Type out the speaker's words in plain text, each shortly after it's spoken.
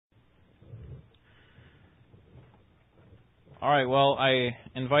All right, well, I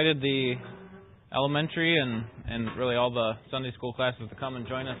invited the elementary and really all the Sunday school classes to come and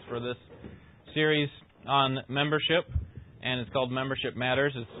join us for this series on membership, and it's called Membership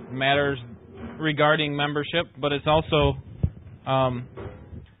Matters. It's matters regarding membership, but it's also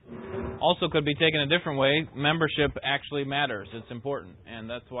could be taken a different way. Membership actually matters. It's important, and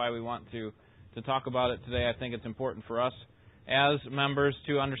that's why we want to talk about it today. I think it's important for us as members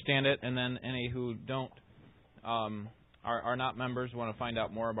to understand it, and then any who don't are not members want to find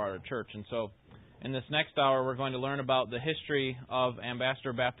out more about our church. And so in this next hour, we're going to learn about the history of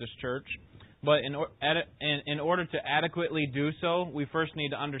Ambassador Baptist Church. But in order to adequately do so, we first need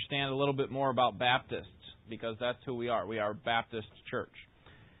to understand a little bit more about Baptists, because that's who we are. We are a Baptist church.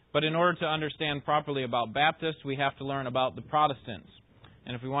 But in order to understand properly about Baptists, we have to learn about the Protestants.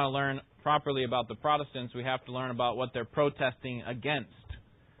 And if we want to learn properly about the Protestants, we have to learn about what they're protesting against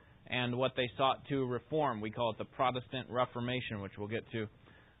and what they sought to reform. We call it the Protestant Reformation, which we'll get to.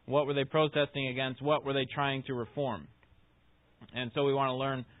 What were they protesting against? What were they trying to reform? And so we want to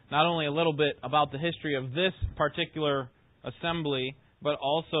learn not only a little bit about the history of this particular assembly, but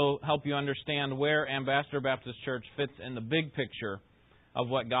also help you understand where Ambassador Baptist Church fits in the big picture of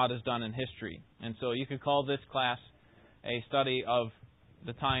what God has done in history. And so you could call this class a study of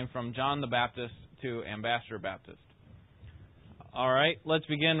the time from John the Baptist to Ambassador Baptist. All right, let's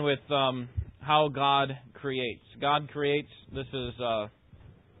begin with how God creates. God creates, this is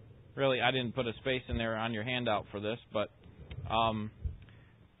really, I didn't put a space in there on your handout for this, but one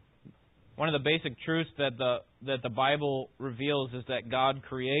of the basic truths that the Bible reveals is that God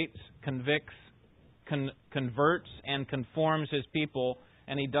creates, convicts, converts, and conforms His people,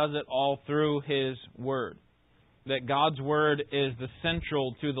 and He does it all through His Word. That God's Word is the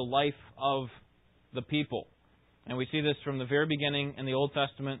central to the life of the people. And we see this from the very beginning in the Old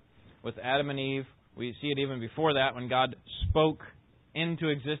Testament with Adam and Eve. We see it even before that when God spoke into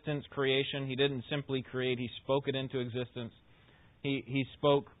existence creation. He didn't simply create, He spoke it into existence. He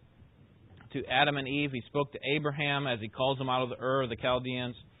spoke to Adam and Eve. He spoke to Abraham as He calls them out of the Ur of the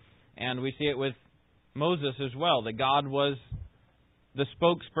Chaldeans. And we see it with Moses as well, that God was the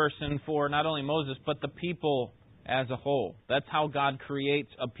spokesperson for not only Moses, but the people as a whole. That's how God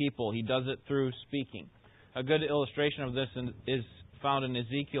creates a people. He does it through speaking. A good illustration of this is found in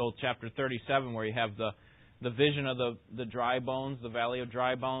Ezekiel chapter 37, where you have the vision of the dry bones, the valley of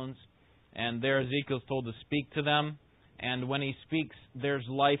dry bones. And there Ezekiel's told to speak to them. And when he speaks, there's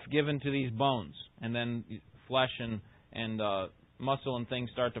life given to these bones. And then flesh and muscle and things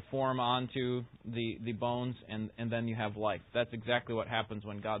start to form onto the bones, and then you have life. That's exactly what happens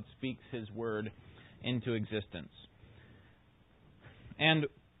when God speaks His Word into existence. And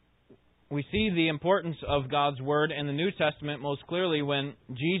we see the importance of God's Word in the New Testament most clearly when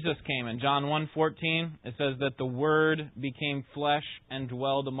Jesus came. In John 1:14, it says that the Word became flesh and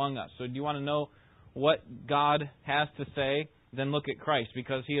dwelled among us. So do you want to know what God has to say? Then look at Christ,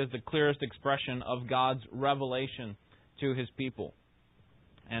 because He is the clearest expression of God's revelation to His people.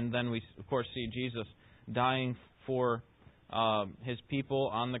 And then we, of course, see Jesus dying for His people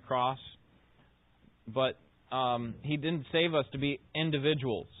on the cross. But He didn't save us to be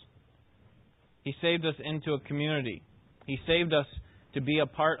individuals. He saved us into a community. He saved us to be a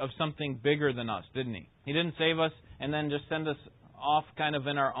part of something bigger than us, didn't He? He didn't save us and then just send us off kind of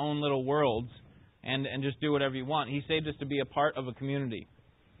in our own little worlds and just do whatever you want. He saved us to be a part of a community.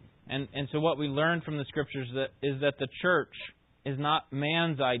 And so what we learn from the Scriptures is that the church is not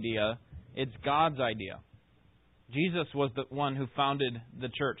man's idea, it's God's idea. Jesus was the one who founded the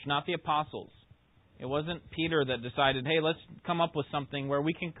church, not the apostles. It wasn't Peter that decided, hey, let's come up with something where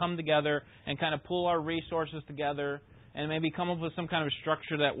we can come together and kind of pull our resources together and maybe come up with some kind of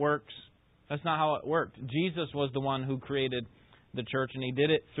structure that works. That's not how it worked. Jesus was the one who created the church, and He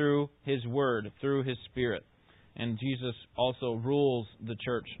did it through His Word, through His Spirit. And Jesus also rules the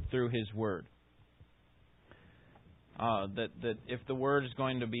church through His Word. That if the Word is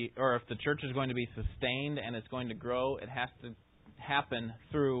going to be, or if the church is going to be sustained and it's going to grow, it has to happen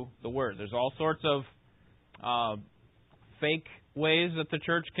through the Word. There's all sorts of fake ways that the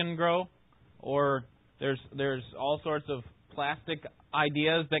church can grow, or there's all sorts of plastic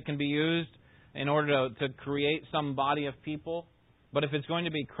ideas that can be used in order to create some body of people. But if it's going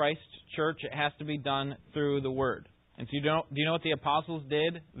to be Christ's church, it has to be done through the Word. And so do you know what the apostles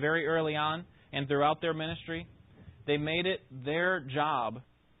did very early on and throughout their ministry? They made it their job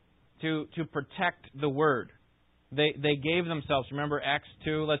to protect the Word. They gave themselves. Remember Acts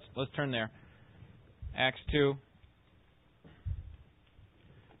 2? Let's turn there. Acts 2.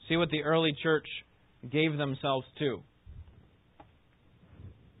 See what the early church gave themselves to.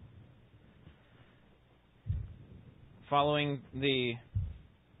 following the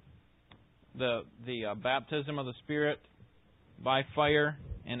baptism of the Spirit by fire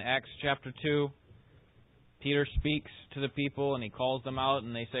in Acts chapter 2, Peter speaks to the people and he calls them out,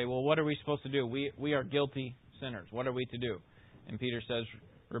 and they say, well, what are we supposed to do? We are guilty sinners. What are we to do? And Peter says,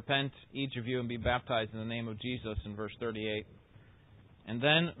 repent, each of you, and be baptized in the name of Jesus, in verse 38. And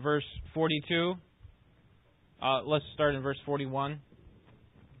then verse 42, let's start in verse 41.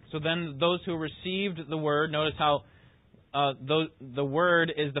 So then those who received the word, notice how the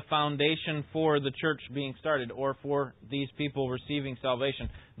word is the foundation for the church being started, or for these people receiving salvation.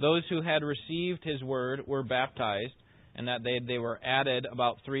 Those who had received His word were baptized, and that they were added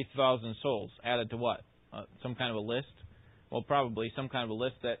about 3,000 souls. Added to what? Some kind of a list? Well, probably some kind of a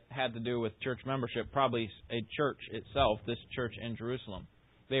list that had to do with church membership, probably a church itself, this church in Jerusalem.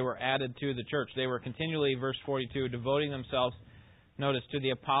 They were added to the church. They were continually, verse 42, devoting themselves, notice, to the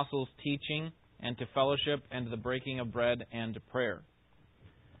apostles' teaching and to fellowship and to the breaking of bread and to prayer.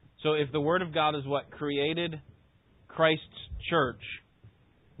 So if the Word of God is what created Christ's church,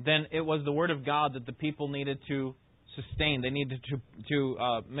 then it was the Word of God that the people needed to sustain. They needed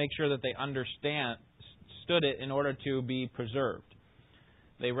to make sure that they understood it in order to be preserved.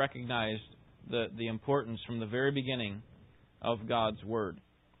 They recognized the importance from the very beginning of God's Word.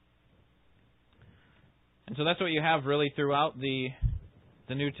 And so that's what you have really throughout the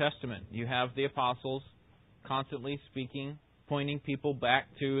New Testament. You have the apostles constantly speaking, pointing people back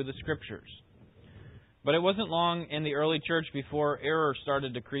to the Scriptures. But it wasn't long in the early church before error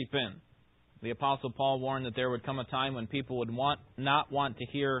started to creep in. The Apostle Paul warned that there would come a time when people would not want to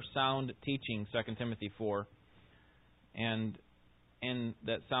hear sound teaching, 2 Timothy 4. And in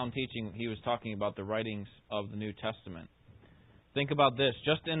that sound teaching, he was talking about the writings of the New Testament. Think about this.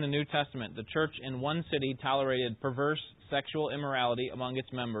 Just in the New Testament, the church in one city tolerated perverse sexual immorality among its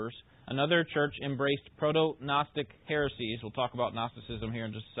members. Another church embraced proto-Gnostic heresies. We'll talk about Gnosticism here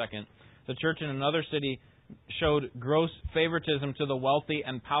in just a second. The church in another city showed gross favoritism to the wealthy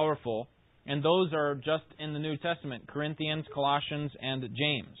and powerful. And those are just in the New Testament: Corinthians, Colossians, and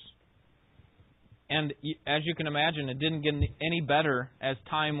James. And as you can imagine, it didn't get any better as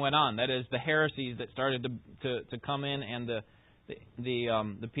time went on. That is, the heresies that started to come in, and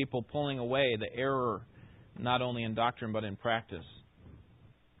the people pulling away, the error, not only in doctrine but in practice.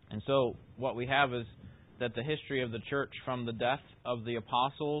 And so what we have is that the history of the church from the death of the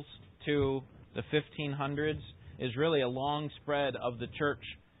apostles to the 1500s is really a long spread of the church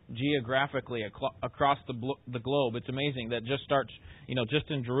geographically across the globe. It's amazing that just starts, just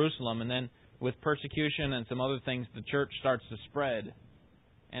in Jerusalem, and then with persecution and some other things, the church starts to spread.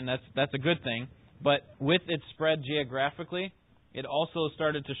 And that's a good thing. But with its spread geographically, it also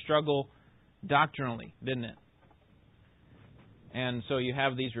started to struggle doctrinally, didn't it? And so you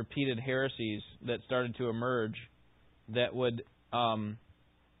have these repeated heresies that started to emerge that would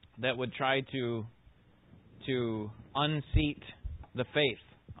try to unseat the faith,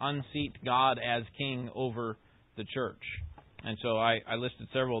 unseat God as king over the church. And so I listed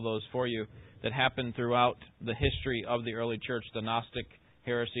several of those for you that happened throughout the history of the early church: the Gnostic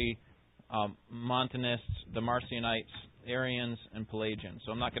heresy, Montanists, the Marcionites, Arians, and Pelagians.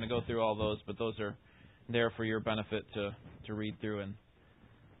 So I'm not going to go through all those, but those are there for your benefit to read through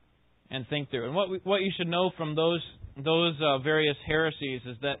and think through. And what you should know from those various heresies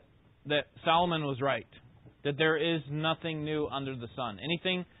is that Solomon was right, that there is nothing new under the sun.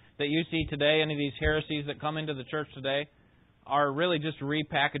 Anything that you see today, any of these heresies that come into the church today, are really just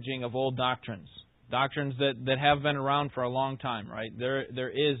repackaging of old doctrines that have been around for a long time, right? There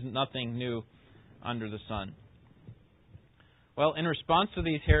is nothing new under the sun. Well, in response to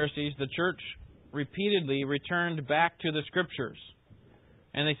these heresies, the church repeatedly returned back to the Scriptures.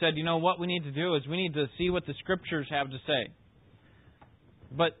 And they said, what we need to do is we need to see what the Scriptures have to say.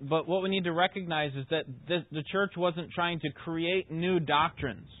 But what we need to recognize is that the church wasn't trying to create new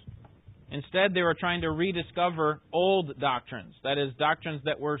doctrines. Instead, they were trying to rediscover old doctrines. That is, doctrines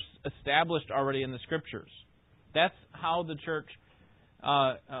that were established already in the Scriptures. That's how the church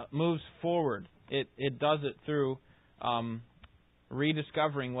moves forward. It does it through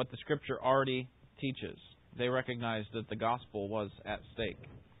rediscovering what the Scripture already teaches. They recognized that the gospel was at stake.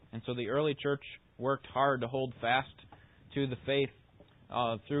 And so the early church worked hard to hold fast to the faith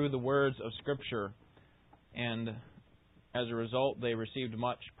through the words of Scripture. And as a result, they received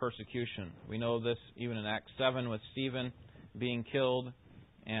much persecution. We know this even in Acts 7 with Stephen being killed.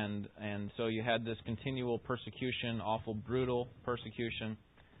 And so you had this continual persecution, awful, brutal persecution.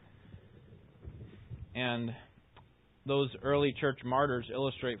 And those early church martyrs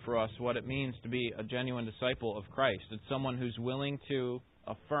illustrate for us what it means to be a genuine disciple of Christ. It's someone who's willing to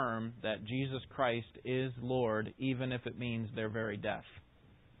affirm that Jesus Christ is Lord, even if it means their very death.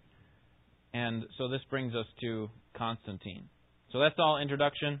 And so this brings us to Constantine. So that's all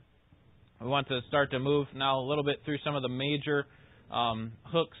introduction. We want to start to move now a little bit through some of the major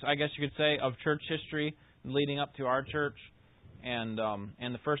hooks, I guess you could say, of church history leading up to our church. And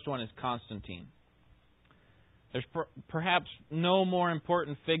the first one is Constantine. There's perhaps no more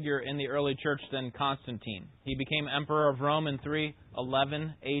important figure in the early church than Constantine. He became emperor of Rome in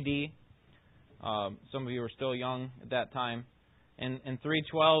 311 AD. Some of you were still young at that time. In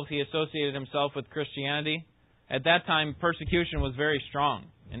 312, he associated himself with Christianity. At that time, persecution was very strong,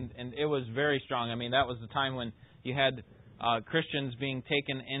 and it was very strong. I mean, that was the time when you had Christians being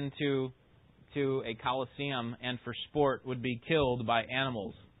taken into a Colosseum and for sport would be killed by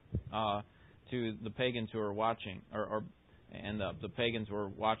animals to the pagans who were watching, and the pagans were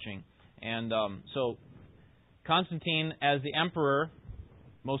watching. And so Constantine, as the emperor,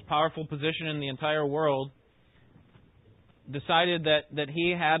 most powerful position in the entire world, decided that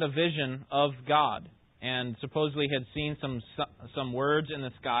he had a vision of God, and supposedly had seen some words in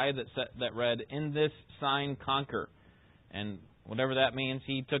the sky that read, "In this sign conquer." And whatever that means,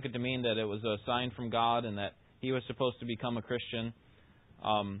 he took it to mean that it was a sign from God and that he was supposed to become a Christian.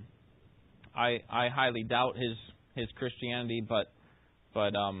 I highly doubt his Christianity, but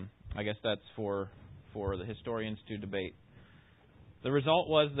I guess that's for the historians to debate. The result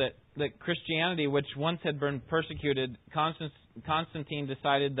was that Christianity, which once had been persecuted, Constantine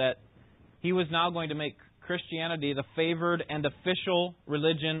decided that he was now going to make Christianity the favored and official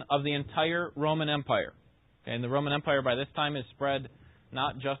religion of the entire Roman Empire. And the Roman Empire by this time is spread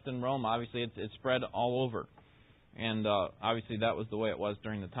not just in Rome. Obviously, it's spread all over. And obviously that was the way it was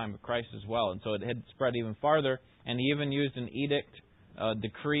during the time of Christ as well. And so it had spread even farther. And he even used an edict,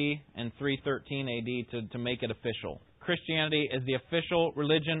 decree in 313 AD to make it official. Christianity is the official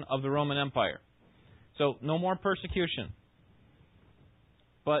religion of the Roman Empire. So no more persecution.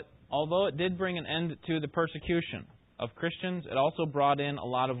 But although it did bring an end to the persecution of Christians, it also brought in a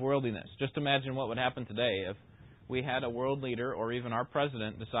lot of worldliness. Just imagine what would happen today if we had a world leader or even our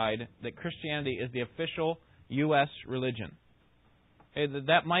president decide that Christianity is the official U.S. religion.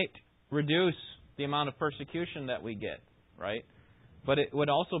 That might reduce the amount of persecution that we get, right? But it would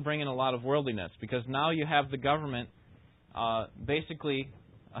also bring in a lot of worldliness, because now you have the government basically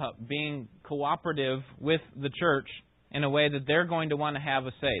being cooperative with the church in a way that they're going to want to have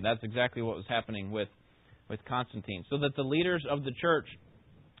a say. That's exactly what was happening with Constantine. So that the leaders of the church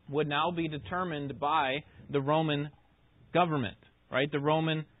would now be determined by the Roman government, right? The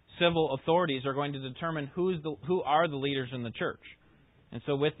Roman civil authorities are going to determine who are the leaders in the church. And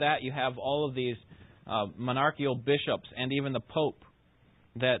so with that, you have all of these monarchical bishops and even the Pope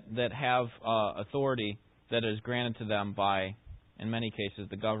that have authority that is granted to them by, in many cases,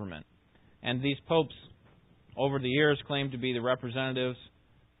 the government. And these popes, over the years, claimed to be the representatives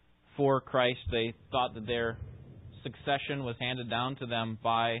for Christ. They thought that their succession was handed down to them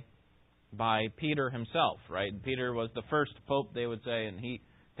by Peter himself, right? Peter was the first pope, they would say, and he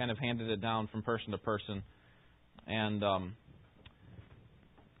kind of handed it down from person to person. And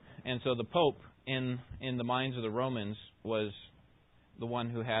so the Pope, in the minds of the Romans, was the one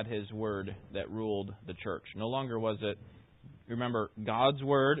who had his word that ruled the church. No longer was it, remember, God's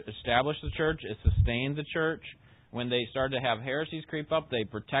word established the church, it sustained the church. When they started to have heresies creep up, they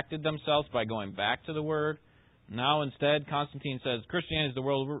protected themselves by going back to the word. Now instead, Constantine says Christianity is the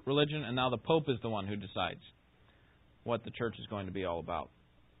world religion, and now the Pope is the one who decides what the church is going to be all about.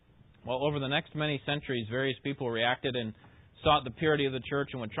 Well, over the next many centuries, various people reacted and sought the purity of the church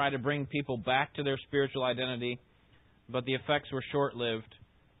and would try to bring people back to their spiritual identity, but the effects were short-lived.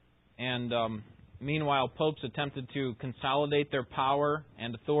 And meanwhile, popes attempted to consolidate their power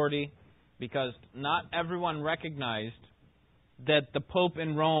and authority, because not everyone recognized that the Pope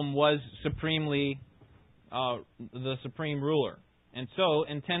in Rome was supremely the supreme ruler. And so,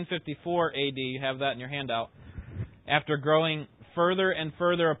 in 1054 AD, you have that in your handout, after growing further and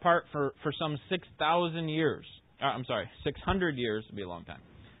further apart for some 600 years, it'd be a long time,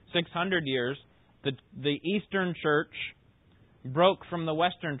 600 years, the Eastern Church broke from the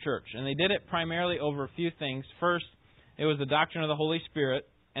Western Church. And they did it primarily over a few things. First, it was the doctrine of the Holy Spirit.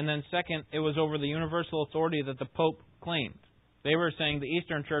 And then second, it was over the universal authority that the Pope claimed. They were saying, the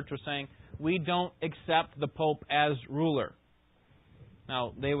Eastern Church was saying, we don't accept the Pope as ruler.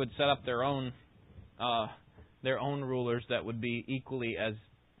 Now, they would set up their own rulers that would be equally as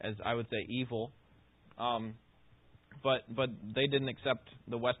I would say, evil. But they didn't accept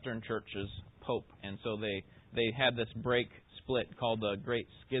the Western Church's Pope. And so they had this split called the Great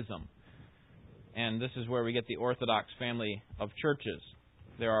Schism. And this is where we get the Orthodox family of churches.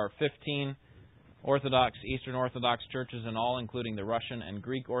 There are 15 Orthodox, Eastern Orthodox churches in all, including the Russian and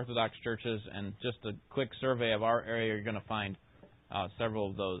Greek Orthodox churches, and just a quick survey of our area, you're going to find several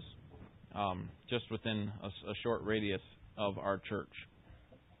of those just within a short radius of our church.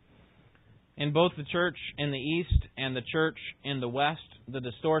 In both the church in the East and the church in the West, the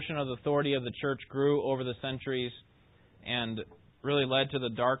distortion of the authority of the church grew over the centuries and really led to the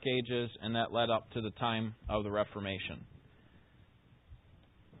Dark Ages, and that led up to the time of the Reformation.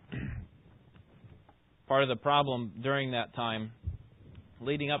 Part of the problem during that time,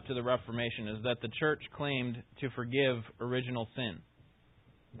 leading up to the Reformation, is that the church claimed to forgive original sin.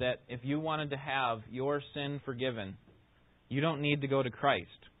 That if you wanted to have your sin forgiven, you don't need to go to Christ.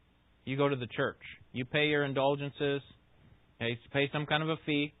 You go to the church. You pay your indulgences, pay some kind of a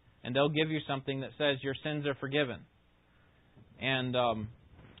fee, and they'll give you something that says your sins are forgiven. And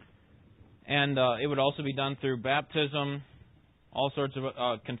it would also be done through baptism, all sorts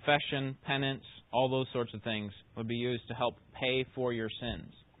of confession, penance, all those sorts of things would be used to help pay for your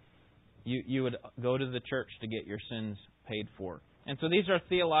sins. You would go to the church to get your sins paid for. And so these are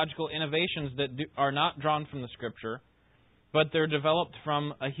theological innovations that are not drawn from the Scripture, but they're developed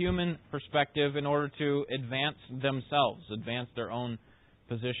from a human perspective in order to advance themselves, advance their own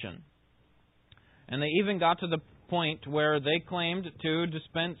position. And they even got to the point where they claimed to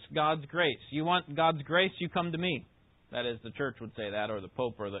dispense God's grace. You want God's grace, you come to me. That is, the church would say that, or the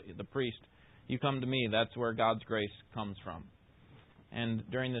Pope or the priest. You come to me. That's where God's grace comes from. And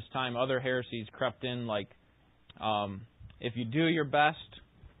during this time, other heresies crept in, like if you do your best,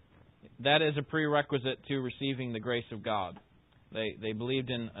 that is a prerequisite to receiving the grace of God. They believed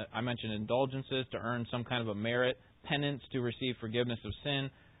in, I mentioned, indulgences to earn some kind of a merit, penance to receive forgiveness of sin,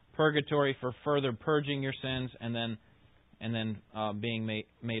 purgatory for further purging your sins, and then being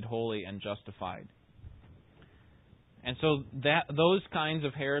made holy and justified. And so those kinds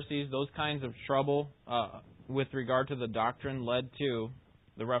of heresies, those kinds of trouble with regard to the doctrine led to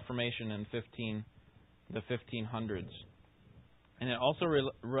the Reformation in the 1500s. And it also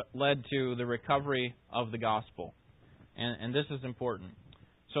led to the recovery of the gospel. And this is important.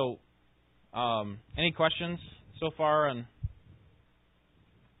 So, any questions so far on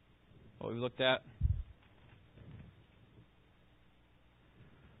what we've looked at?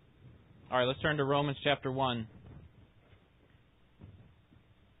 All right, let's turn to Romans chapter 1.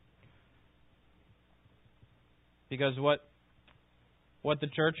 Because what the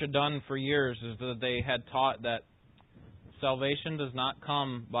church had done for years is that they had taught that salvation does not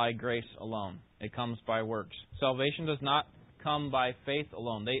come by grace alone. It comes by works. Salvation does not come by faith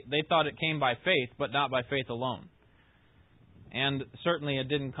alone. They thought it came by faith, but not by faith alone. And certainly it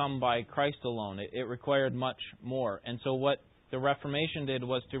didn't come by Christ alone. It required much more. And so what the Reformation did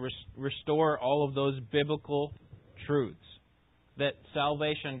was to restore all of those biblical truths. That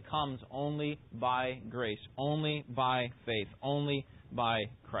salvation comes only by grace, only by faith, only by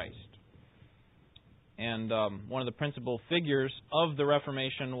Christ. And one of the principal figures of the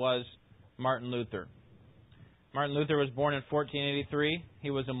Reformation was Martin Luther. Martin Luther was born in 1483.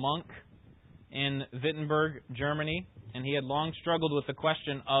 He was a monk in Wittenberg, Germany, and he had long struggled with the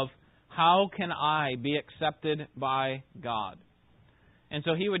question of how can I be accepted by God? And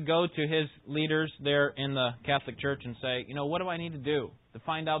so he would go to his leaders there in the Catholic Church and say, what do I need to do to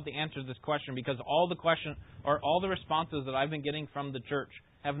find out the answer to this question? Because all the responses that I've been getting from the church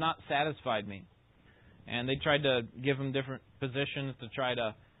have not satisfied me. And they tried to give him different positions to try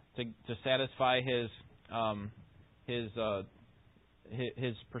to satisfy his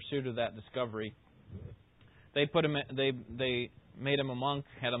pursuit of that discovery. They made him a monk,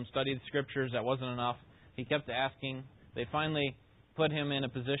 had him study the Scriptures. That wasn't enough. He kept asking. They finally put him in a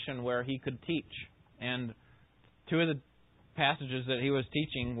position where he could teach. And two of the passages that he was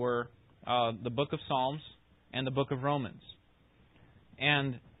teaching were the book of Psalms and the book of Romans.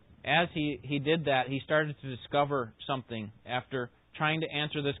 And as he did that, he started to discover something after trying to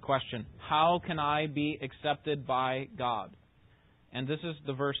answer this question. How can I be accepted by God? And this is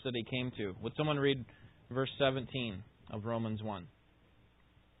the verse that he came to. Would someone read verse 17 of Romans 1?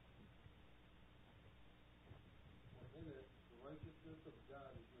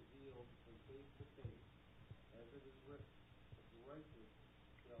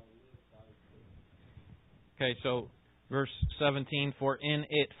 Okay, so verse 17, for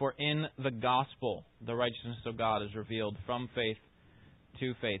in the gospel, the righteousness of God is revealed from faith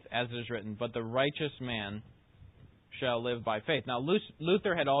to faith, as it is written, but the righteous man shall live by faith. Now,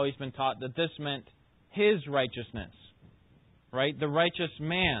 Luther had always been taught that this meant his righteousness, right? The righteous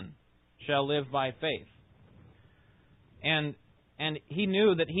man shall live by faith. And he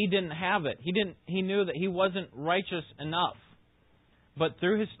knew that he didn't have it. He knew that he wasn't righteous enough. But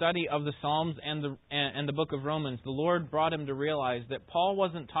through his study of the Psalms and the book of Romans, the Lord brought him to realize that Paul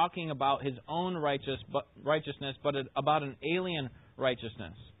wasn't talking about his own righteousness, but about an alien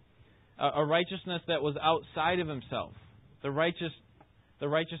righteousness, a righteousness that was outside of himself, the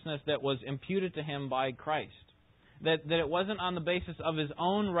righteousness that was imputed to him by Christ. That it wasn't on the basis of his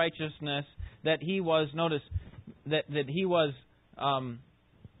own righteousness that he was. Notice that he was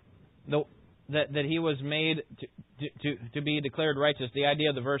that he was made to be declared righteous. The idea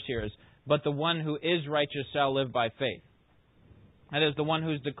of the verse here is, but the one who is righteous shall live by faith. That is, the one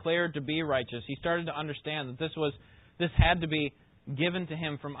who is declared to be righteous. He started to understand that this had to be given to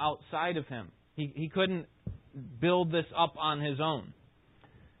him from outside of him. He couldn't build this up on his own.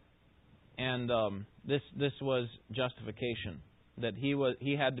 And this was justification, that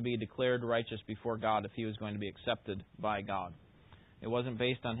he had to be declared righteous before God if he was going to be accepted by God. It wasn't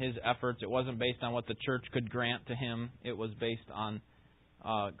based on his efforts. It wasn't based on what the church could grant to him. It was based on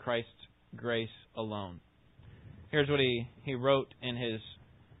Christ's grace alone. Here's what he wrote in his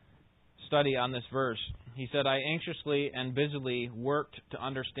study on this verse. He said, I anxiously and busily worked to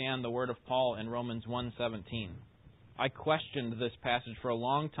understand the word of Paul in Romans 1:17. I questioned this passage for a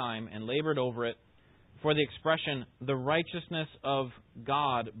long time and labored over it, for the expression, the righteousness of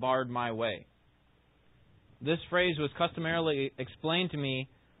God barred my way. This phrase was customarily explained to me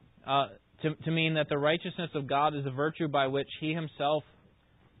to mean that the righteousness of God is a virtue by which He Himself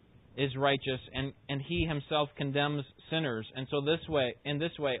is righteous and He Himself condemns sinners. And so in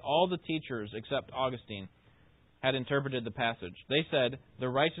this way, all the teachers except Augustine had interpreted the passage. They said the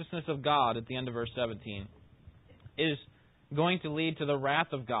righteousness of God at the end of verse 17 is going to lead to the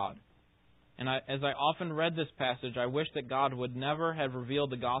wrath of God. And as I often read this passage, I wish that God would never have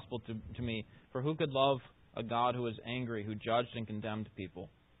revealed the gospel to me, for who could love a God who is angry, who judged and condemned people?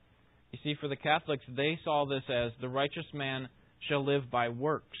 You see, for the Catholics, they saw this as the righteous man shall live by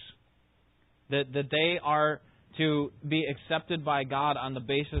works. That they are to be accepted by God on the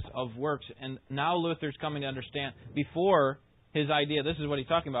basis of works. And now Luther's coming to understand, before his idea, this is what he's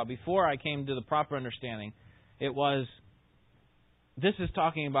talking about, before I came to the proper understanding, this is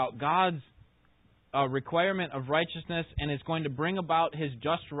talking about God's requirement of righteousness, and it's going to bring about His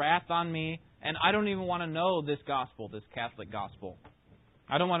just wrath on me. And I don't even want to know this gospel, this Catholic gospel.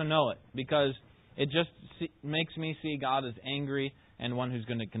 I don't want to know it, because it just makes me see God as angry and one who's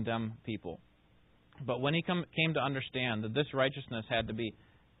going to condemn people. But when he came to understand that this righteousness had to be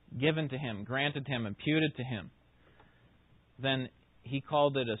given to him, granted to him, imputed to him, then he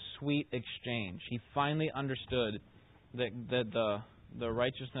called it a sweet exchange. He finally understood that the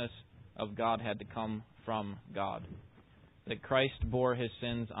righteousness of God had to come from God. That Christ bore his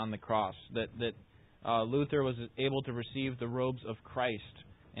sins on the cross. That Luther was able to receive the robes of Christ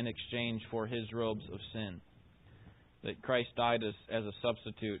in exchange for his robes of sin. That Christ died as a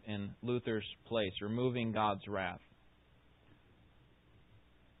substitute in Luther's place, removing God's wrath.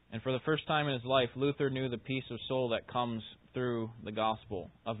 And for the first time in his life, Luther knew the peace of soul that comes through the gospel,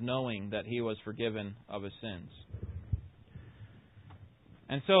 of knowing that he was forgiven of his sins.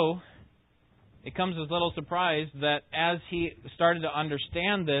 And so, it comes as little surprise that as he started to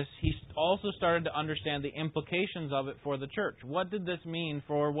understand this, he also started to understand the implications of it for the church. What did this mean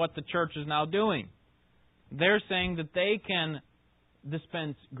for what the church is now doing? They're saying that they can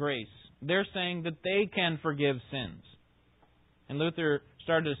dispense grace. They're saying that they can forgive sins. And Luther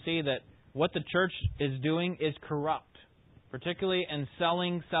started to see that what the church is doing is corrupt, particularly in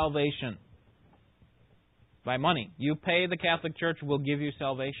selling salvation by money. You pay the Catholic Church, we'll give you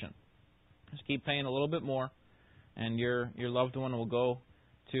salvation. Just keep paying a little bit more, and your loved one will go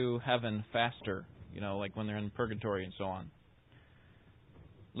to heaven faster, like when they're in purgatory and so on.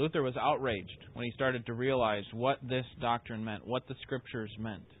 Luther was outraged when he started to realize what this doctrine meant, what the Scriptures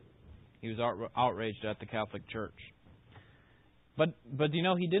meant. He was outraged at the Catholic Church. But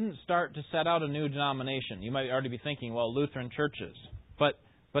he didn't start to set out a new denomination. You might already be thinking, well, Lutheran churches.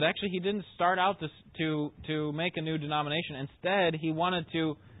 But actually he didn't start out to make a new denomination. Instead, he wanted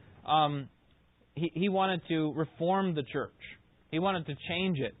to he wanted to reform the church. He wanted to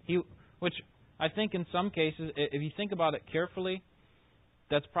change it. Which I think in some cases, if you think about it carefully,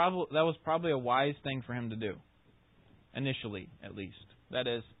 that was probably a wise thing for him to do, initially at least. That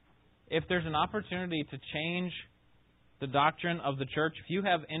is, if there's an opportunity to change the doctrine of the church, if you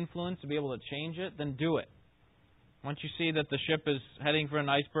have influence to be able to change it, then do it. Once you see that the ship is heading for an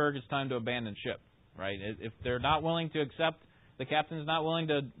iceberg, it's time to abandon ship, right? If they're not willing to accept, the captain's not willing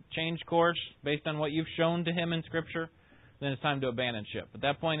to change course based on what you've shown to him in Scripture, then it's time to abandon ship. At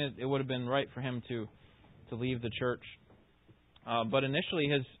that point, it would have been right for him to leave the church. But initially,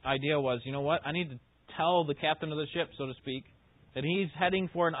 his idea was, you know what? I need to tell the captain of the ship, so to speak, that he's heading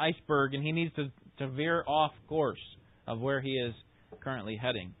for an iceberg and he needs to veer off course of where he is currently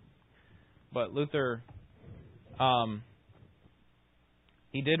heading. But Luther,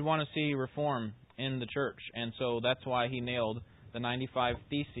 he did want to see reform in the church, and so that's why he nailed the 95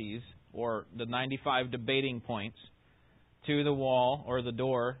 Theses, or the 95 debating points, to the wall or the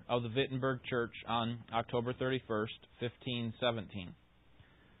door of the Wittenberg Church on October 31st, 1517.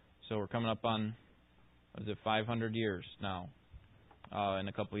 So we're coming up on, 500 years now, in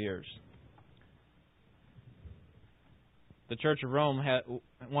a couple of years. The Church of Rome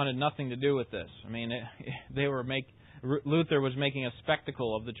wanted nothing to do with this. I mean, Luther was making a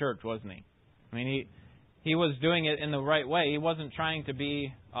spectacle of the church, wasn't he? I mean, he was doing it in the right way. He wasn't trying to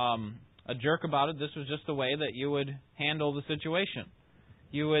be a jerk about it. This was just the way that you would handle the situation.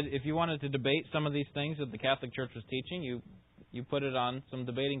 You would, if you wanted to debate some of these things that the Catholic Church was teaching, you put it on some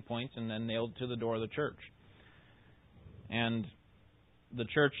debating points and then nailed it to the door of the church. And the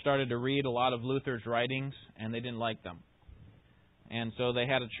church started to read a lot of Luther's writings, and they didn't like them. And so they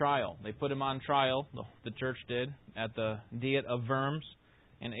had a trial. They put him on trial, the church did, at the Diet of Worms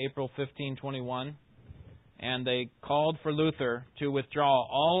in April 1521. And they called for Luther to withdraw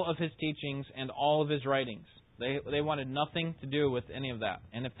all of his teachings and all of his writings. They wanted nothing to do with any of that.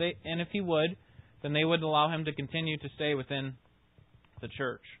 And if he would, then they would allow him to continue to stay within the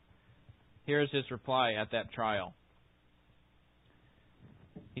church. Here's his reply at that trial.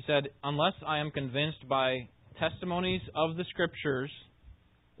 He said, "Unless I am convinced by testimonies of the Scriptures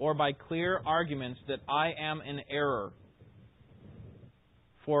or by clear arguments that I am in error,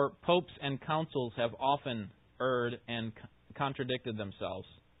 for popes and councils have often erred and contradicted themselves,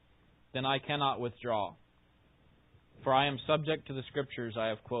 then I cannot withdraw. For I am subject to the Scriptures I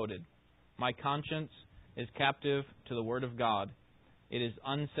have quoted. My conscience is captive to the Word of God. It is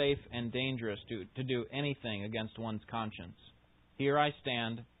unsafe and dangerous to do anything against one's conscience. Here I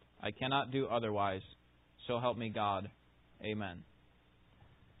stand. I cannot do otherwise. So help me God. Amen."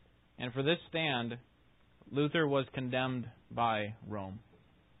 And for this stand, Luther was condemned by Rome.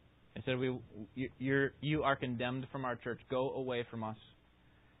 They said, you are condemned from our church. Go away from us.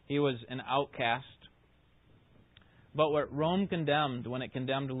 He was an outcast. But what Rome condemned when it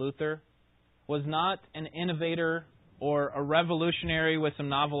condemned Luther was not an innovator or a revolutionary with some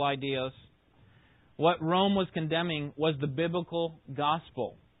novel ideas. What Rome was condemning was the biblical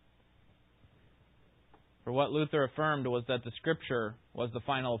gospel. For what Luther affirmed was that the Scripture was the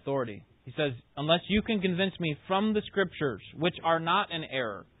final authority. He says, unless you can convince me from the Scriptures, which are not in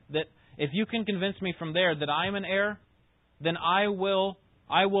error, that if you can convince me from there that I am in error, then I will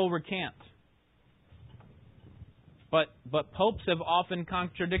recant. But popes have often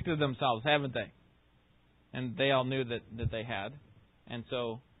contradicted themselves, haven't they? And they all knew that they had. And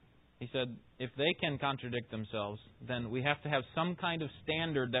so he said, if they can contradict themselves, then we have to have some kind of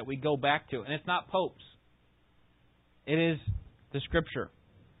standard that we go back to. And it's not popes. It is the Scripture.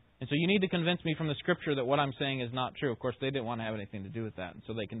 And so you need to convince me from the Scripture that what I'm saying is not true. Of course, they didn't want to have anything to do with that. And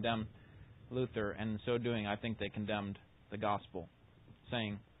so they condemned Luther. And in so doing, I think they condemned the gospel,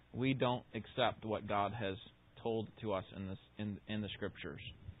 saying, we don't accept what God has told to us in the Scriptures.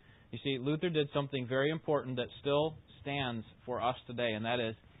 You see, Luther did something very important that still stands for us today, and that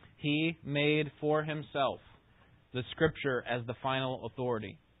is, he made for himself the Scripture as the final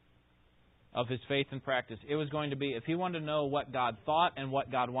authority of his faith and practice. It was going to be, if he wanted to know what God thought and what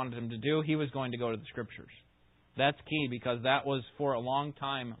God wanted him to do, he was going to go to the Scriptures. That's key, because that was for a long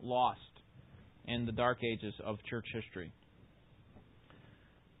time lost in the dark ages of church history.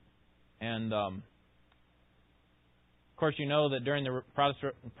 And of course, you know that during the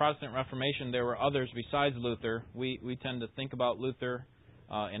Protestant Reformation, there were others besides Luther. We tend to think about Luther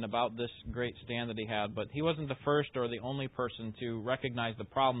and about this great stand that he had, but he wasn't the first or the only person to recognize the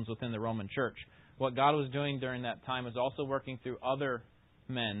problems within the Roman Church. What God was doing during that time was also working through other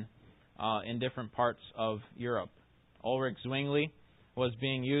men in different parts of Europe. Ulrich Zwingli was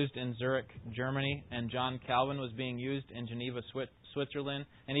being used in Zurich, Germany, and John Calvin was being used in Geneva, Switzerland.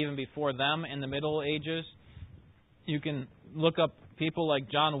 And even before them, in the Middle Ages, you can look up people like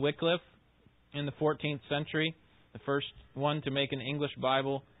John Wycliffe in the 14th century, the first one to make an English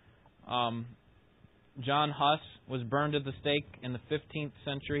Bible. John Huss was burned at the stake in the 15th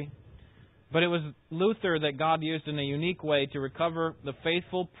century. But it was Luther that God used in a unique way to recover the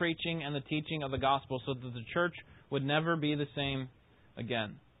faithful preaching and the teaching of the gospel so that the church would never be the same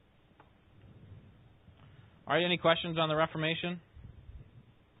again. All right, any questions on the Reformation?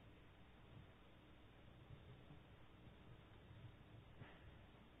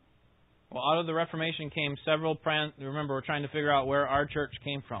 Well, out of the Reformation came several... Remember, we're trying to figure out where our church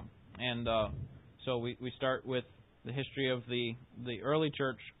came from. And so we start with the history of the early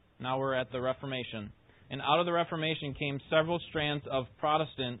church. Now we're at the Reformation. And out of the Reformation came several strands of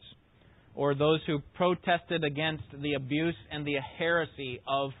Protestants, or those who protested against the abuse and the heresy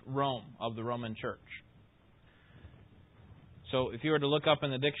of Rome, of the Roman Church. So if you were to look up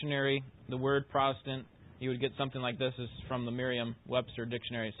in the dictionary the word Protestant, you would get something like this. This is from the Merriam-Webster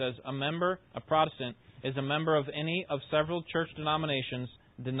dictionary. It says, a Protestant is a member of any of several church denominations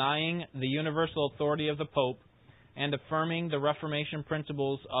denying the universal authority of the Pope and affirming the Reformation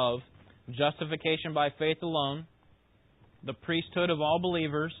principles of justification by faith alone, the priesthood of all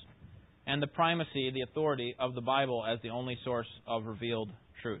believers, and the primacy, the authority of the Bible as the only source of revealed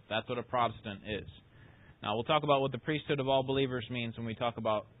truth. That's what a Protestant is. Now we'll talk about what the priesthood of all believers means when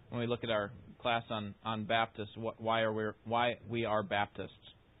we look at our class on Baptists, why we are Baptists.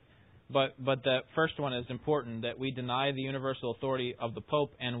 But the first one is important, that we deny the universal authority of the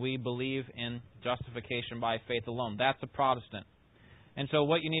Pope and we believe in justification by faith alone. That's a Protestant. And so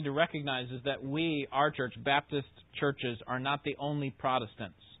what you need to recognize is that we, our church, Baptist churches, are not the only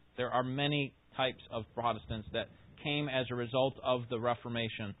Protestants. There are many types of Protestants that came as a result of the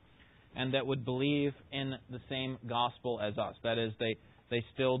Reformation and that would believe in the same gospel as us. That is, they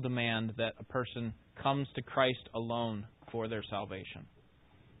still demand that a person comes to Christ alone for their salvation.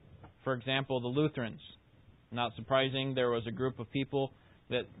 For example, the Lutherans. Not surprising, there was a group of people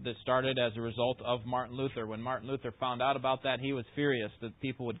that started as a result of Martin Luther. When Martin Luther found out about that, he was furious that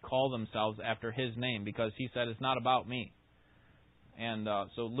people would call themselves after his name because he said, it's not about me. And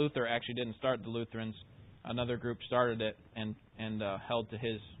so Luther actually didn't start the Lutherans. Another group started it and held to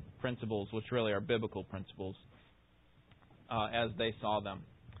his principles, which really are biblical principles, as they saw them.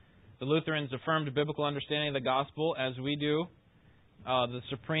 The Lutherans affirmed biblical understanding of the gospel, as we do, the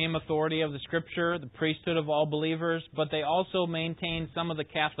supreme authority of the Scripture, the priesthood of all believers, but they also maintain some of the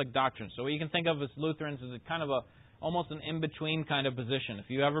Catholic doctrines. So what you can think of as Lutherans as a kind of almost an in-between kind of position. If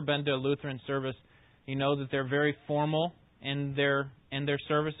you've ever been to a Lutheran service, you know that they're very formal in their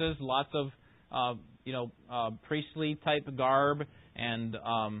services, lots of priestly type garb and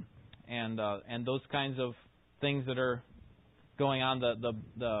those kinds of things that are going on.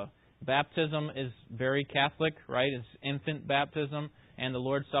 The baptism is very Catholic, right? It's infant baptism, and the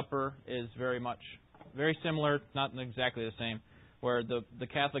Lord's Supper is very similar, not exactly the same, where the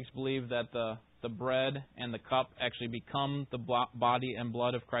Catholics believe that the bread and the cup actually become the body and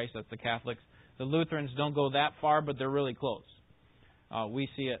blood of Christ. That's the Catholics. The Lutherans don't go that far, but they're really close. We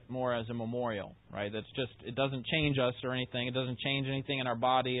see it more as a memorial, right? It doesn't change us or anything. It doesn't change anything in our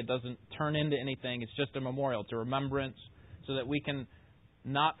body. It doesn't turn into anything. It's just a memorial. It's a remembrance so that we can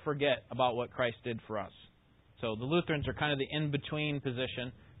not forget about what Christ did for us. So the Lutherans are kind of the in-between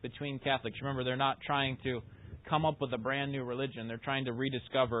position between Catholics. Remember, they're not trying to come up with a brand new religion. They're trying to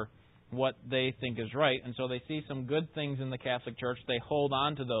rediscover what they think is right. And so they see some good things in the Catholic Church. They hold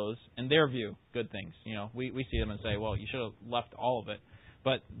on to those, in their view, good things. We see them and say, well, you should have left all of it.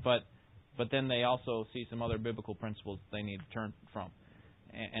 But then they also see some other biblical principles they need to turn from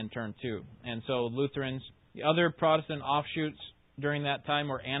and turn to. And so Lutherans, the other Protestant offshoots during that time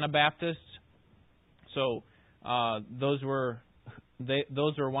were Anabaptists. So those were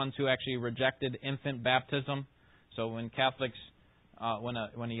ones who actually rejected infant baptism. So when Catholics, when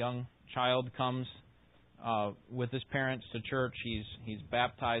a young child comes with his parents to church, he's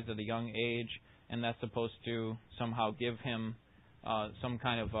baptized at a young age, and that's supposed to somehow give him some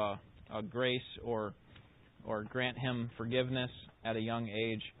kind of a grace or grant him forgiveness at a young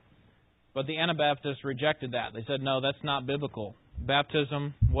age. But the Anabaptists rejected that. They said, no, that's not biblical.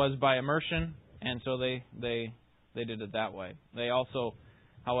 Baptism was by immersion, and so they did it that way. They also,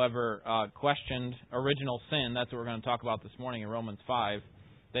 however, questioned original sin. That's what we're going to talk about this morning in Romans 5.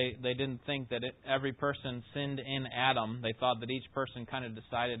 They didn't think that every person sinned in Adam. They thought that each person kind of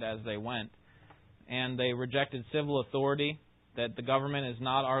decided as they went. And they rejected civil authority, that the government is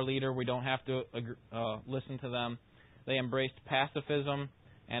not our leader. We don't have to listen to them. They embraced pacifism.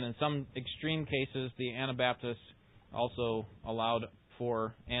 And in some extreme cases, the Anabaptists also allowed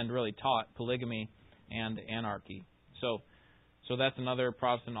for and really taught polygamy and anarchy. So that's another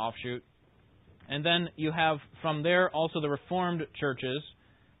Protestant offshoot. And then you have from there also the Reformed churches,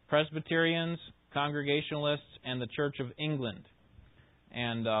 Presbyterians, Congregationalists, and the Church of England.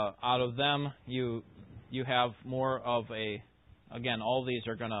 And out of them, you have more of again, all these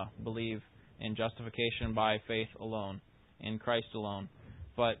are going to believe in justification by faith alone, in Christ alone.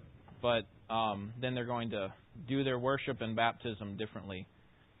 But then they're going to do their worship and baptism differently.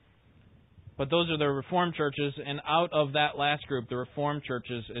 But those are the Reformed churches, and out of that last group, the Reformed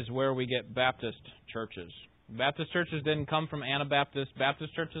churches, is where we get Baptist churches. Baptist churches didn't come from Anabaptists.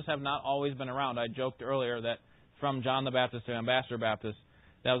 Baptist churches have not always been around. I joked earlier that from John the Baptist to Ambassador Baptist,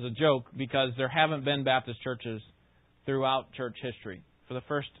 that was a joke because there haven't been Baptist churches throughout church history. For the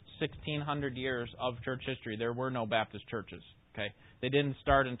first 1,600 years of church history, there were no Baptist churches. Okay, they didn't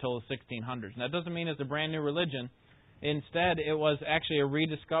start until the 1600s. And that doesn't mean it's a brand new religion. Instead, it was actually a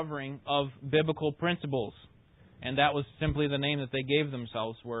rediscovering of biblical principles. And that was simply the name that they gave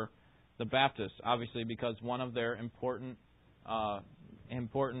themselves, were the Baptists, obviously because one of their important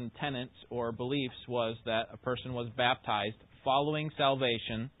tenets or beliefs was that a person was baptized following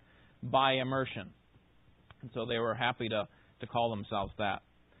salvation by immersion. And so they were happy to call themselves that.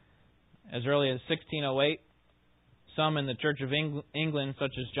 As early as 1608, some in the Church of England,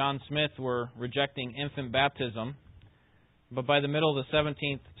 such as John Smith, were rejecting infant baptism. But by the middle of the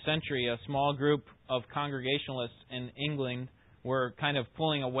 17th century, a small group of Congregationalists in England were kind of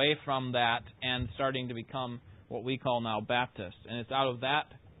pulling away from that and starting to become what we call now Baptists. And it's out of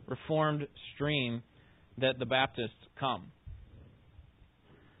that Reformed stream that the Baptists come.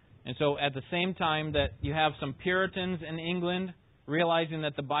 And so at the same time that you have some Puritans in England realizing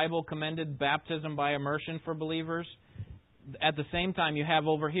that the Bible commended baptism by immersion for believers, at the same time you have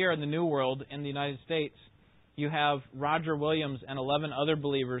over here in the New World in the United States, you have Roger Williams and 11 other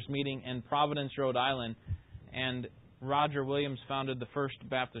believers meeting in Providence, Rhode Island, and Roger Williams founded the first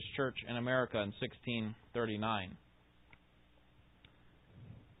Baptist church in America in 1639.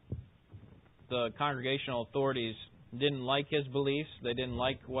 The congregational authorities didn't like his beliefs, they didn't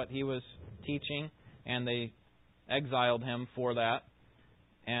like what he was teaching, and they exiled him for that.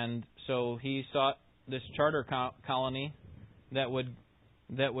 And so he sought this charter colony that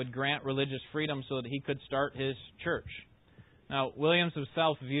would grant religious freedom so that he could start his church. Now, Williams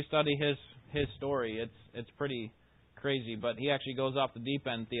himself, if you study his story, it's pretty crazy, but he actually goes off the deep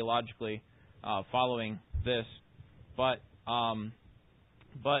end theologically following this. But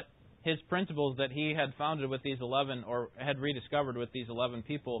his principles that he had founded with these 11, or had rediscovered with these 11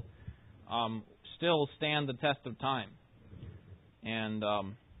 people, still stand the test of time. And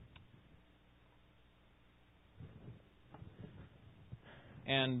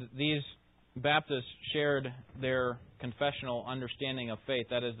these Baptists shared their confessional understanding of faith.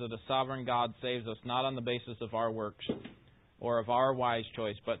 That is, that a sovereign God saves us not on the basis of our works or of our wise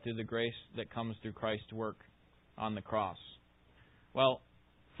choice, but through the grace that comes through Christ's work on the cross. Well,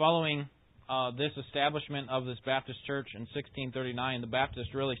 following this establishment of this Baptist church in 1639, the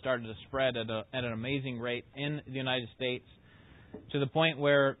Baptists really started to spread at an amazing rate in the United States, to the point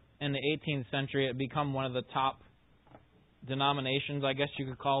where in the 18th century it had become one of the top denominations, I guess you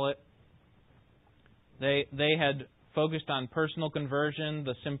could call it. They had focused on personal conversion,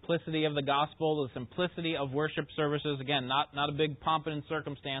 the simplicity of the gospel, the simplicity of worship services. Again, not a big pomp and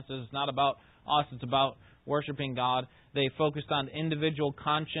circumstances. It's not about us. It's about worshiping God. They focused on individual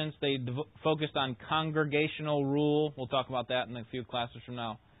conscience. They focused on congregational rule. We'll talk about that in a few classes from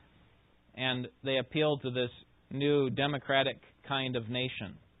now. And they appealed to this new democratic kind of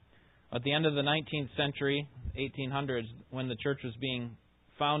nation. At the end of the 19th century, 1800s, when the church was being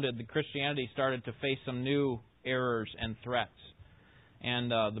founded, the Christianity started to face some new errors and threats.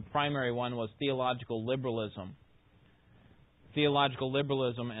 And the primary one was theological liberalism. Theological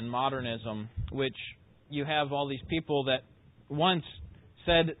liberalism and modernism, which you have all these people that once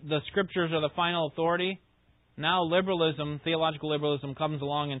said the Scriptures are the final authority. Now liberalism, theological liberalism, comes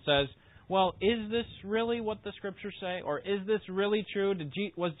along and says, well, is this really what the Scriptures say? Or is this really true?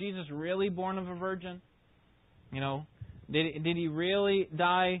 Was Jesus really born of a virgin? Did he really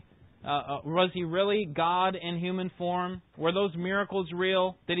die? Was he really God in human form? Were those miracles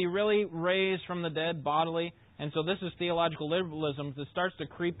real? Did he really raise from the dead bodily? And so this is theological liberalism that starts to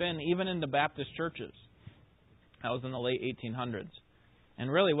creep in even into Baptist churches. That was in the late 1800s.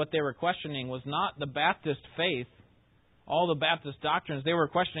 And really what they were questioning was not the Baptist faith, all the Baptist doctrines. They were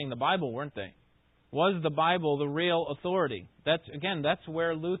questioning the Bible, weren't they? Was the Bible the real authority? That's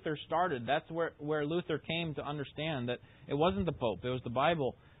where Luther started. That's where Luther came to understand that it wasn't the Pope. It was the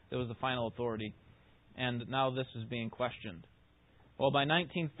Bible that was the final authority. And now this is being questioned. Well, by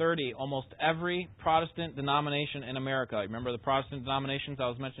 1930, almost every Protestant denomination in America, remember the Protestant denominations I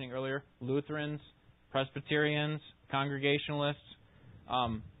was mentioning earlier? Lutherans, Presbyterians, Congregationalists,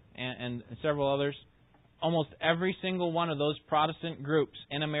 and several others. Almost every single one of those Protestant groups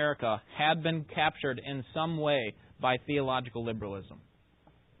in America had been captured in some way by theological liberalism.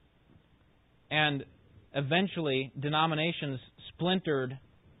 And eventually, denominations splintered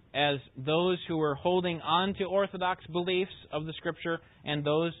as those who were holding on to orthodox beliefs of the Scripture and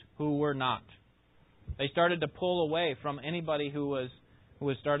those who were not. They started to pull away from anybody who was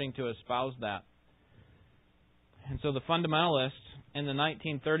starting to espouse that. And so the fundamentalists in the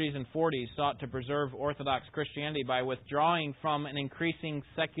 1930s and 40s sought to preserve Orthodox Christianity by withdrawing from an increasing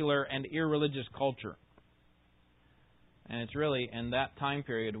secular and irreligious culture. And it's really in that time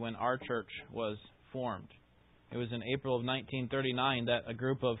period when our church was formed. It was in April of 1939 that a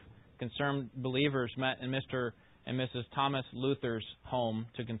group of concerned believers met in Mr. and Mrs. Thomas Luther's home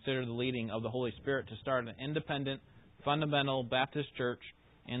to consider the leading of the Holy Spirit to start an independent, fundamental Baptist church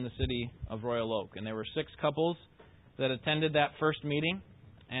in the city of Royal Oak. And there were 6 couples that attended that first meeting.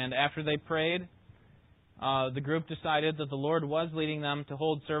 And after they prayed, the group decided that the Lord was leading them to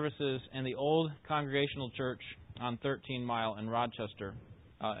hold services in the old Congregational Church on 13 Mile in Rochester.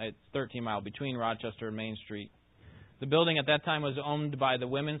 It's 13 Mile between Rochester and Main Street. The building at that time was owned by the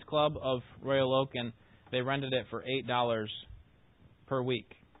Women's Club of Royal Oak, and they rented it for $8 per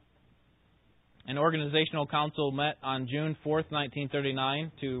week. An organizational council met on June 4th,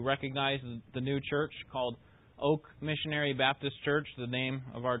 1939 to recognize the new church called Oak Missionary Baptist Church, the name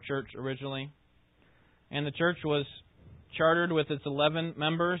of our church originally. And the church was chartered with its 11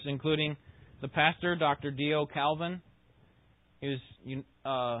 members, including the pastor, Dr. D.O. Calvin. He was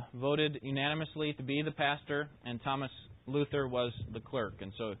voted unanimously to be the pastor, and Thomas Luther was the clerk.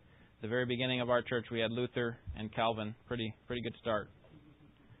 And so at the very beginning of our church, we had Luther and Calvin. Pretty good start.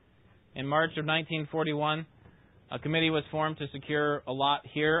 In March of 1941, a committee was formed to secure a lot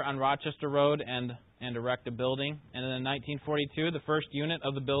here on Rochester Road and erect a building. And then in 1942, the first unit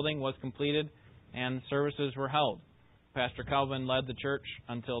of the building was completed and services were held. Pastor Calvin led the church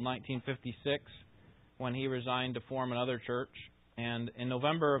until 1956, when he resigned to form another church. And in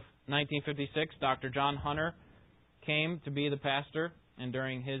November of 1956, Dr. John Hunter came to be the pastor, and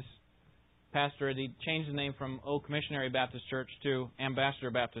during his pastorate, he changed the name from Oak Missionary Baptist Church to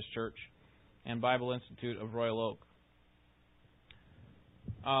Ambassador Baptist Church and Bible Institute of Royal Oak.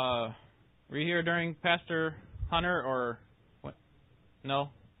 Were you here during Pastor Hunter, or what? No?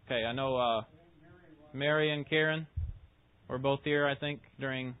 Okay, I know Mary and Karen were both here, I think,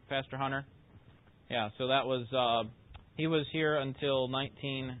 during Pastor Hunter. Yeah, so that was, he was here until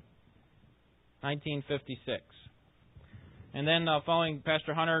 1956. And then following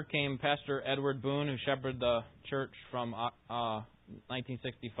Pastor Hunter came Pastor Edward Boone, who shepherded the church from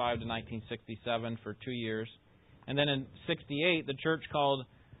 1965 to 1967 for 2 years. And then in 68, the church called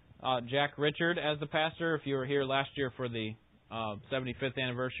Jack Richard as the pastor. If you were here last year for the 75th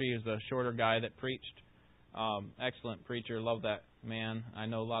anniversary, he was the shorter guy that preached. Excellent preacher. Love that man. I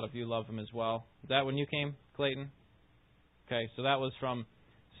know a lot of you love him as well. Is that when you came, Clayton? Okay, so that was from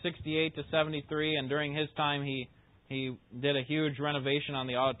 68 to 73, and during his time he did a huge renovation on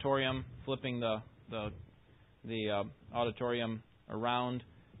the auditorium, flipping the auditorium around.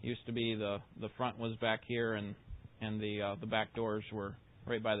 It used to be the front was back here, and the back doors were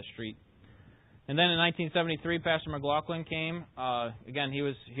right by the street. And then in 1973, Pastor McLaughlin came. Again, he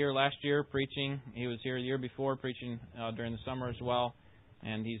was here last year preaching. He was here the year before preaching during the summer as well.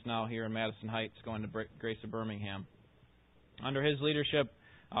 And he's now here in Madison Heights going to Grace of Birmingham. Under his leadership,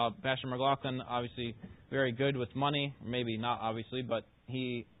 Pastor McLaughlin, obviously very good with money. Maybe not obviously, but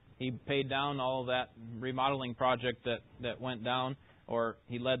he paid down all of that remodeling project that went down, or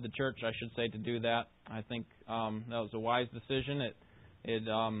he led the church, I should say, to do that. I think that was a wise decision. It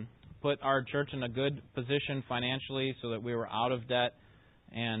put our church in a good position financially so that we were out of debt.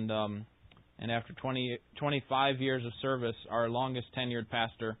 And after 25 years of service, our longest tenured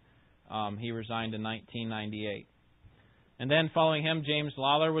pastor, he resigned in 1998. And then following him, James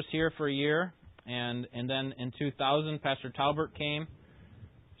Lawler was here for a year. And then in 2000, Pastor Talbert came.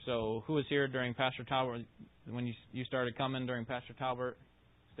 So who was here during Pastor Talbert? When you started coming during Pastor Talbert?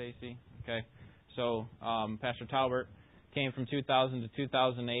 Stacy? Okay. So Pastor Talbert came from 2000 to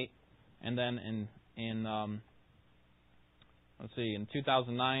 2008. And then in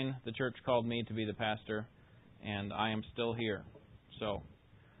 2009, the church called me to be the pastor, and I am still here. So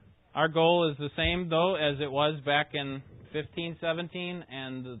our goal is the same, though, as it was back in 15, 17,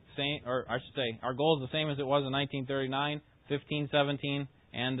 and the same, or I should say, our goal is the same as it was in 1939, 15, 17,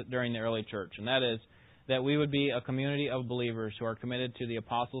 and during the early church. And that is that we would be a community of believers who are committed to the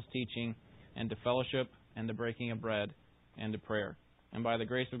apostles' teaching and to fellowship and to breaking of bread and to prayer. And by the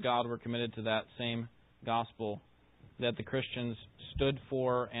grace of God, we're committed to that same gospel that the Christians stood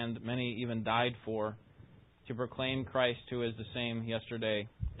for and many even died for, to proclaim Christ, who is the same yesterday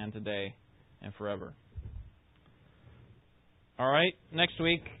and today and forever. All right, next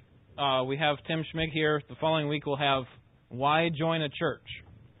week we have Tim Schmig here. The following week we'll have Why Join a Church?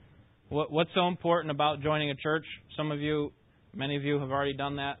 What's so important about joining a church? Many of you have already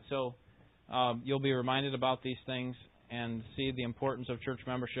done that, so you'll be reminded about these things and see the importance of church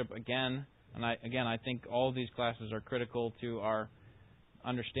membership again. And I think all of these classes are critical to our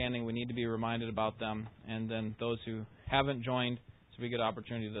understanding. We need to be reminded about them. And then those who haven't joined, it's a good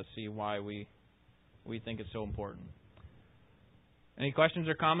opportunity to see why we think it's so important. Any questions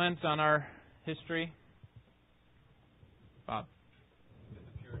or comments on our history? Bob? Did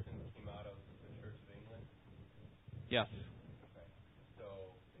the Puritans came out of the Church of England? Yes. Okay. So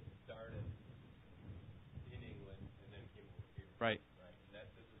they started in England and then came over here. Right. Right. And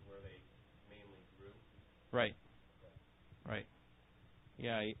this is where they mainly grew? Right. Okay. Right.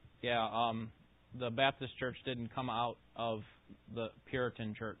 Yeah. The Baptist Church didn't come out of the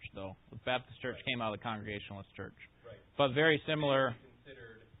Puritan Church, though. The Baptist Church came out of the Congregationalist Church. Right. But very similar.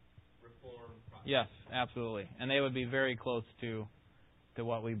 Considered Reformed Protestant. Yes, absolutely. And they would be very close to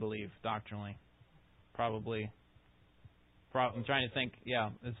what we believe doctrinally. Probably. I'm trying to think,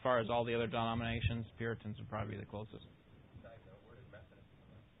 as far as all the other denominations, Puritans would probably be the closest. Side note, where did Methodists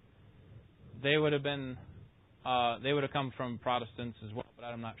come from? They would have come from Protestants as well, but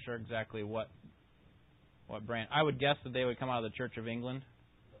I'm not sure exactly what branch. I would guess that they would come out of the Church of England,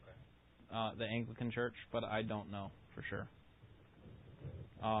 the Anglican Church, but I don't know for sure.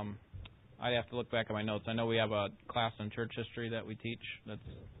 I'd have to look back at my notes. I know we have a class on church history that we teach that's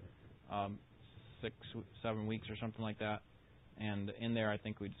 6-7 weeks or something like that, and in there I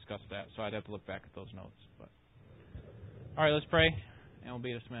think we discussed that, so I'd have to look back at those notes. But all right, let's pray, and we'll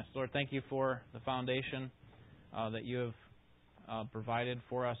be dismissed. Lord, thank you for the foundation that you have provided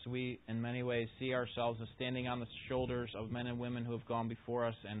for us. We, in many ways, see ourselves as standing on the shoulders of men and women who have gone before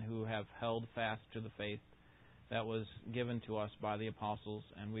us and who have held fast to the faith that was given to us by the apostles,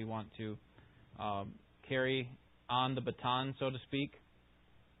 and we want to carry on the baton, so to speak,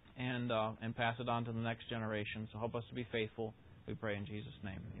 and pass it on to the next generation. So help us to be faithful. We pray in Jesus'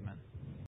 name. Amen.